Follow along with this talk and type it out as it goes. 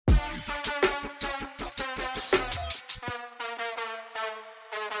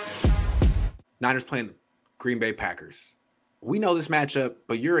Niners playing the Green Bay Packers. We know this matchup,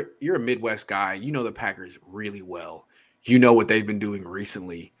 but you're a Midwest guy. You know the Packers really well. You know what they've been doing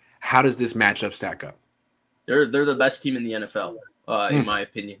recently. How does this matchup stack up? They're the best team in the NFL, in my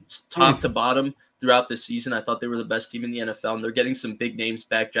opinion. Top to bottom throughout the season, I thought they were the best team in the NFL, and they're getting some big names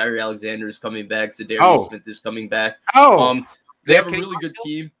back. Jaire Alexander is coming back. Zadarius Smith is coming back. They have a really good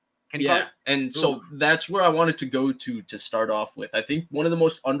team. And so that's where I wanted to go to start off with. I think one of the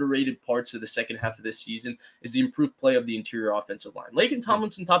most underrated parts of the second half of this season is the improved play of the interior offensive line. Laken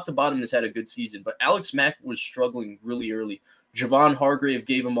Tomlinson, top to bottom, has had a good season, but Alex Mack was struggling really early. Javon Hargrave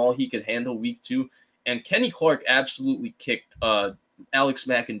gave him all he could handle week 2, and Kenny Clark absolutely kicked Alex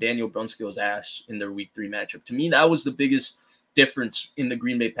Mack and Daniel Brunskill's ass in their week 3 matchup. To me, that was the biggest difference in the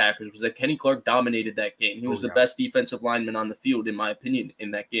Green Bay Packers, was that Kenny Clark dominated that game. He was the best defensive lineman on the field, in my opinion,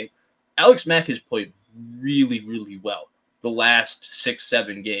 in that game. Alex Mack has played really, really well the last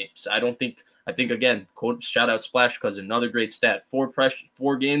 6-7 games. I think again, shout out Splash Cousin, another great stat.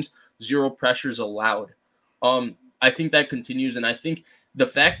 4 games, 0 pressures allowed. I think that continues, and I think the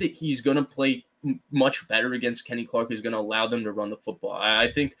fact that he's going to play much better against Kenny Clark is going to allow them to run the football.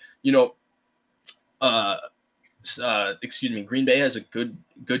 I think, Green Bay has a good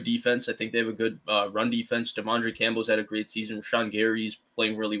defense. I think they have a good run defense. Devondre Campbell's had a great season. Rashawn Gary's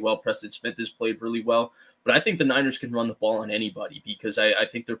playing really well. Preston Smith has played really well. But I think the Niners can run the ball on anybody because I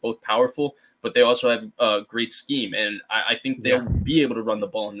think they're both powerful, but they also have a great scheme. And I think they'll be able to run the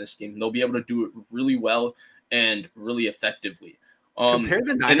ball in this game. They'll be able to do it really well and really effectively. Compare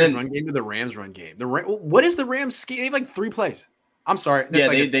the Niners run game to the Rams run game. What is the Rams scheme? They have like 3 plays. I'm sorry.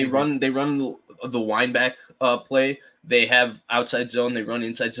 They run the wind-back play. They have outside zone. They run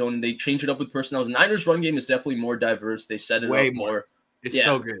inside zone. And they change it up with personnel. The Niners' run game is definitely more diverse. They set it up more. It's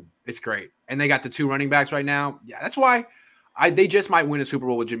so good. It's great. And they got the 2 running backs right now. Yeah, that's why they just might win a Super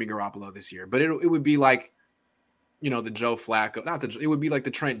Bowl with Jimmy Garoppolo this year. But it would be like, the Joe Flacco. It would be like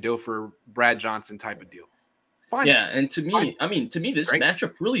the Trent Dilfer, Brad Johnson type of deal. Fine. Yeah, and to me, this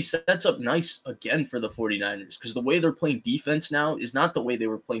matchup really sets up nice again for the 49ers because the way they're playing defense now is not the way they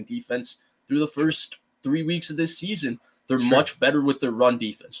were playing defense through the first 3 weeks of this season. They're much better with their run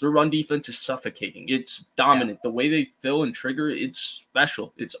defense. Their run defense is suffocating. It's dominant. The way they fill and trigger, it's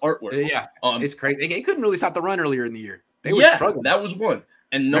special. It's artwork. Yeah, it's crazy. They couldn't really stop the run earlier in the year. They were struggling. That was one.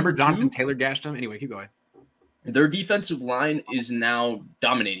 And remember Jonathan Taylor gashed them? Anyway, keep going. Their defensive line is now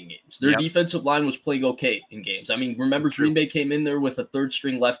dominating games. Their defensive line was playing okay in games. I mean, remember Green Bay came in there with a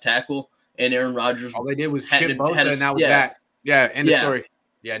 3rd-string left tackle, and Aaron Rodgers. All they did was chip Bosa, and now with that. Yeah, end of story.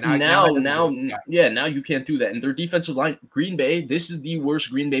 Yeah, now you can't do that. And their defensive line, Green Bay, this is the worst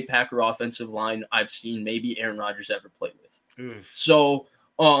Green Bay Packer offensive line I've seen maybe Aaron Rodgers ever play with. So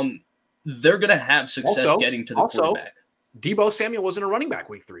they're going to have success getting to the quarterback. Deebo Samuel wasn't a running back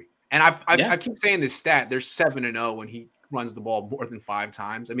week 3. And I keep saying this stat, they're 7-0 when he runs the ball more than 5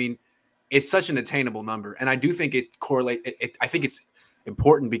 times. I mean, it's such an attainable number. And I do think it correlates. I think it's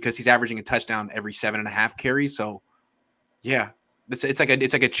important because he's averaging a touchdown every 7.5 carries. So, yeah, it's like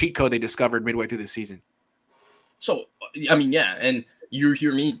a cheat code they discovered midway through the season. So, I mean, yeah, and you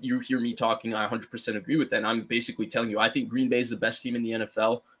hear me talking. I 100% agree with that. And I'm basically telling you, I think Green Bay is the best team in the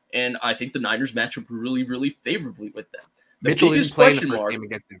NFL. And I think the Niners match up really, really favorably with them. Mitchell didn't play in the first game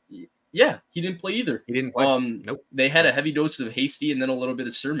against him. Yeah, he didn't play either. He didn't play. Nope. They had a heavy dose of Hasty and then a little bit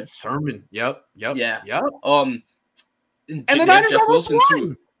of Sermon. Yep. Yeah. And the Niners Jeff Wilson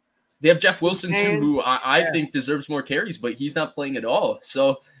too. They have Jeff Wilson too, who I think deserves more carries, but he's not playing at all.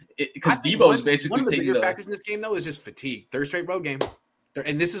 So because Debo is basically one of the taking bigger factors in this game though is just fatigue. 3rd straight road game,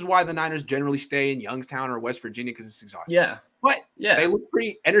 and this is why the Niners generally stay in Youngstown or West Virginia because it's exhausting. Yeah, but they look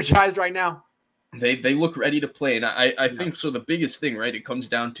pretty energized right now. They look ready to play, and I think so. The biggest thing, right, it comes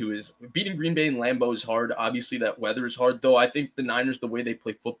down to is beating Green Bay and Lambeau is hard. Obviously, that weather is hard, though. I think the Niners, the way they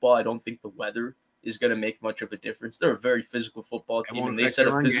play football, I don't think the weather is going to make much of a difference. They're a very physical football team, and they set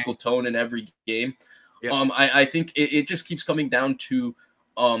a physical tone in every game. Yep. I think it just keeps coming down to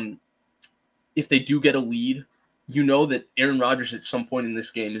if they do get a lead, you know that Aaron Rodgers at some point in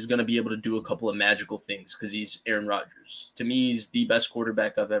this game is going to be able to do a couple of magical things because he's Aaron Rodgers. To me, he's the best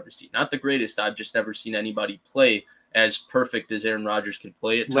quarterback I've ever seen. Not the greatest. I've just never seen anybody play as perfect as Aaron Rodgers can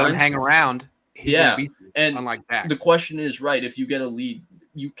play at times. Let him hang around. He's gonna beat you, and unlike that. The question is, right, if you get a lead,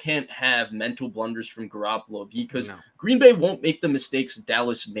 you can't have mental blunders from Garoppolo because Green Bay won't make the mistakes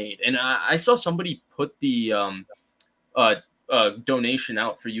Dallas made. And I saw somebody put the donation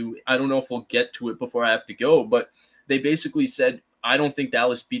out for you. I don't know if we'll get to it before I have to go, but they basically said, I don't think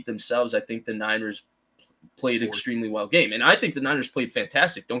Dallas beat themselves. I think the Niners played extremely well game. And I think the Niners played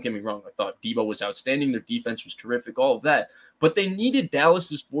fantastic. Don't get me wrong. I thought Debo was outstanding. Their defense was terrific, all of that. But they needed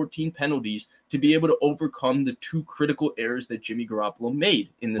Dallas's 14 penalties to be able to overcome the 2 critical errors that Jimmy Garoppolo made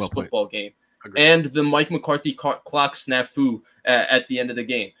in this football game. Agreed. And the Mike McCarthy clock snafu at the end of the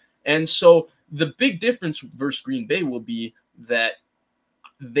game. And so the big difference versus Green Bay will be that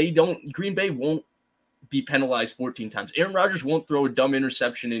Green Bay won't be penalized 14 times. Aaron Rodgers won't throw a dumb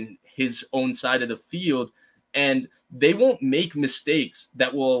interception in his own side of the field, and they won't make mistakes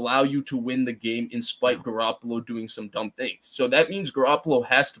that will allow you to win the game in spite Garoppolo doing some dumb things. So that means Garoppolo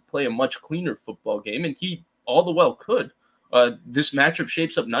has to play a much cleaner football game, and he all the well could. This matchup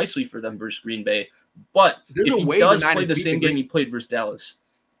shapes up nicely for them versus Green Bay, but if he does play the same game he played versus Dallas.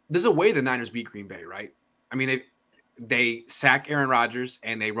 There's a way the Niners beat Green Bay, right? I mean, they sack Aaron Rodgers,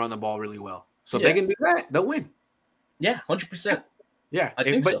 and they run the ball really well. So if they can do that, they'll win. Yeah, 100%. Yeah, I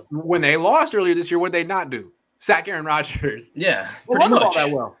think so. But when they lost earlier this year, what did they not do? Sack Aaron Rodgers. Yeah, pretty much. All that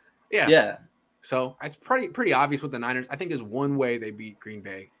well. Yeah. So it's pretty obvious with the Niners. I think there's one way they beat Green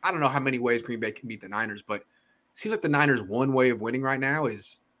Bay. I don't know how many ways Green Bay can beat the Niners, but it seems like the Niners' one way of winning right now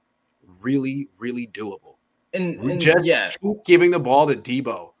is really, really doable. And just keep giving the ball to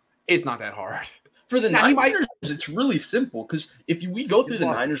Debo. It's not that hard. For the Niners, it's really simple because if we go through the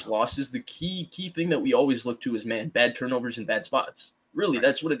Niners' losses, the key thing that we always look to is, bad turnovers and bad spots. Really,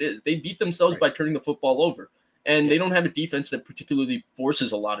 that's what it is. They beat themselves by turning the football over, and they don't have a defense that particularly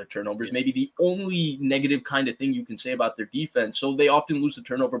forces a lot of turnovers. Maybe the only negative kind of thing you can say about their defense. So they often lose the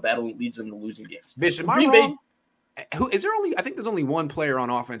turnover battle and leads them to losing games. Vish, am I wrong? I think there's only one player on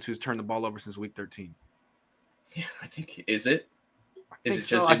offense who's turned the ball over since week 13. Yeah, I think is it.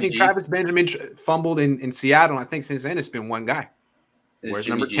 I think Travis Benjamin fumbled in Seattle. I think since then it's been one guy. Where's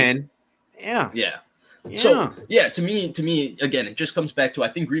number 10? Yeah. So, to me, again, it just comes back to I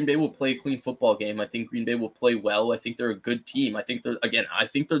think Green Bay will play a clean football game. I think Green Bay will play well. I think they're a good team. I think they're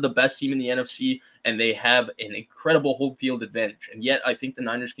the best team in the NFC, and they have an incredible home field advantage. And yet I think the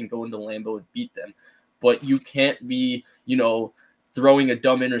Niners can go into Lambeau and beat them. But you can't be, throwing a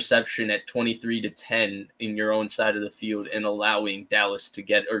dumb interception at 23-10 in your own side of the field and allowing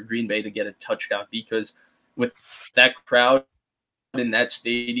Green Bay to get a touchdown, because with that crowd in that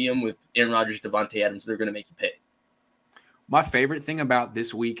stadium with Aaron Rodgers, Devontae Adams, they're going to make you pay. My favorite thing about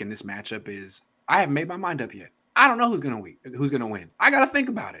this week and this matchup is I haven't made my mind up yet. I don't know who's going to win. I got to think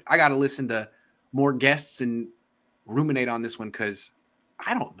about it. I got to listen to more guests and ruminate on this one because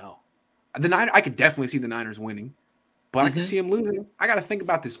I don't know. I could definitely see the Niners winning. But I can see him losing. I got to think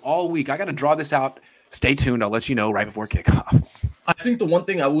about this all week. I got to draw this out. Stay tuned. I'll let you know right before kickoff. I think the one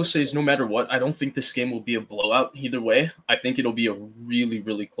thing I will say is no matter what, I don't think this game will be a blowout either way. I think it'll be a really,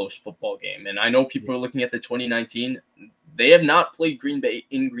 really close football game. And I know people are looking at the 2019. They have not played Green Bay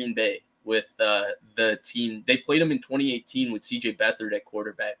in Green Bay with the team. They played them in 2018 with C.J. Beathard at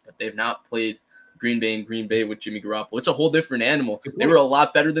quarterback, but they've not played Green Bay and Green Bay with Jimmy Garoppolo. It's a whole different animal. They were a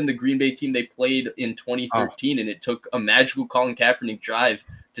lot better than the Green Bay team they played in 2013, and it took a magical Colin Kaepernick drive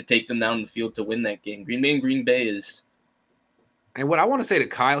to take them down the field to win that game. Green Bay is. And what I want to say to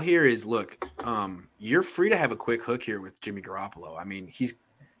Kyle here is, look, you're free to have a quick hook here with Jimmy Garoppolo. I mean, he's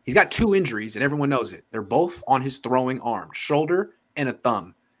got 2 injuries, and everyone knows it. They're both on his throwing arm, shoulder and a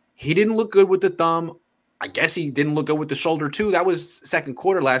thumb. He didn't look good with the thumb. I guess he didn't look good with the shoulder too. That was second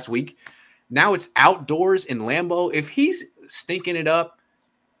quarter last week. Now it's outdoors in Lambeau. If he's stinking it up,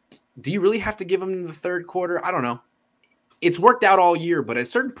 do you really have to give him the third quarter? I don't know. It's worked out all year, but at a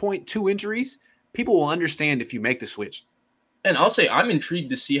certain point, 2 injuries, people will understand if you make the switch. And I'll say I'm intrigued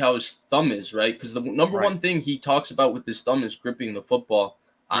to see how his thumb is, right? Because the number one thing he talks about with his thumb is gripping the football.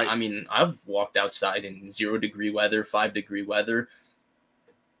 Right. I mean, I've walked outside in 0-degree weather, 5-degree weather.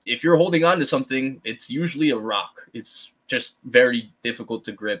 If you're holding on to something, it's usually a rock. It's just very difficult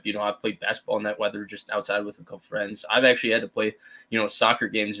to grip. I've played basketball in that weather just outside with a couple friends. I've actually had to play, soccer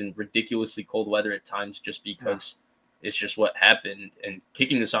games in ridiculously cold weather at times just because it's just what happened. And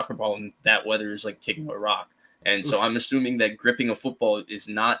kicking a soccer ball in that weather is like kicking a rock. And so I'm assuming that gripping a football is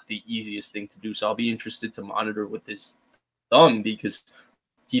not the easiest thing to do. So I'll be interested to monitor with his thumb because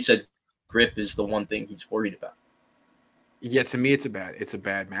he said grip is the one thing he's worried about. Yeah, to me, it's a bad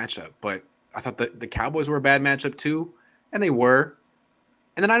matchup. But I thought the Cowboys were a bad matchup too. And they were.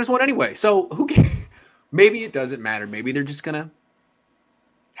 And the Niners won anyway. So who cares? Maybe it doesn't matter. Maybe they're just going to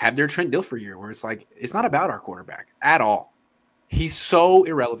have their Trent Dilfer year where it's like, it's not about our quarterback at all. He's so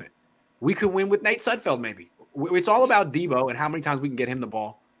irrelevant. We could win with Nate Sudfeld maybe. It's all about Debo and how many times we can get him the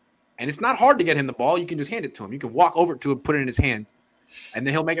ball. And it's not hard to get him the ball. You can just hand it to him. You can walk over to him, put it in his hand, and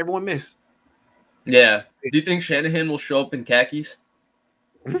then he'll make everyone miss. Yeah. Do you think Shanahan will show up in khakis?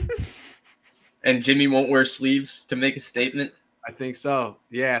 And Jimmy won't wear sleeves to make a statement. I think so.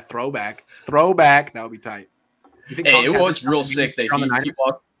 Yeah, throwback. That would be tight. You think it was real sick that he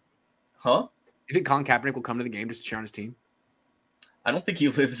walked. Huh? You think Colin Kaepernick will come to the game just to cheer on his team? I don't think he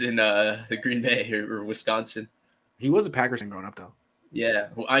lives in the Green Bay or Wisconsin. He was a Packers fan growing up, though. Yeah,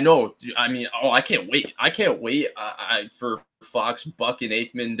 I know. I mean, I can't wait. I can't wait for Fox, Buck, and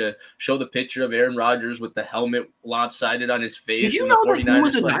Aikman to show the picture of Aaron Rodgers with the helmet lopsided on his face. Did you know that he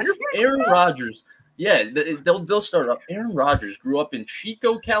was a Niner fan? Aaron Rodgers. Yeah, they'll start up. Aaron Rodgers grew up in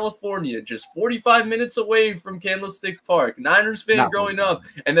Chico, California, just 45 minutes away from Candlestick Park. Niners fan growing up.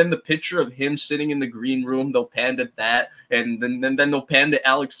 And then the picture of him sitting in the green room, they'll pan to that. And then they'll pan to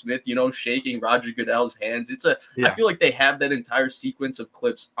Alex Smith, shaking Roger Goodell's hands. I feel like they have that entire sequence of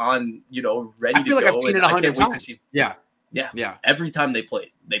clips on, ready to go. I feel like I've seen it 100 times. Yeah. Every time they play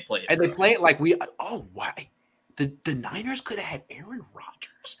it. And they play it like why? The Niners could have had Aaron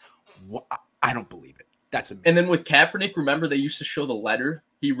Rodgers? What? I don't believe it. That's amazing. And then with Kaepernick, remember they used to show the letter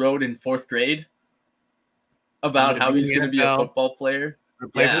he wrote in 4th grade about how he's going to be a football player?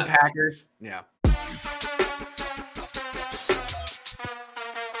 Play for the Packers. Yeah.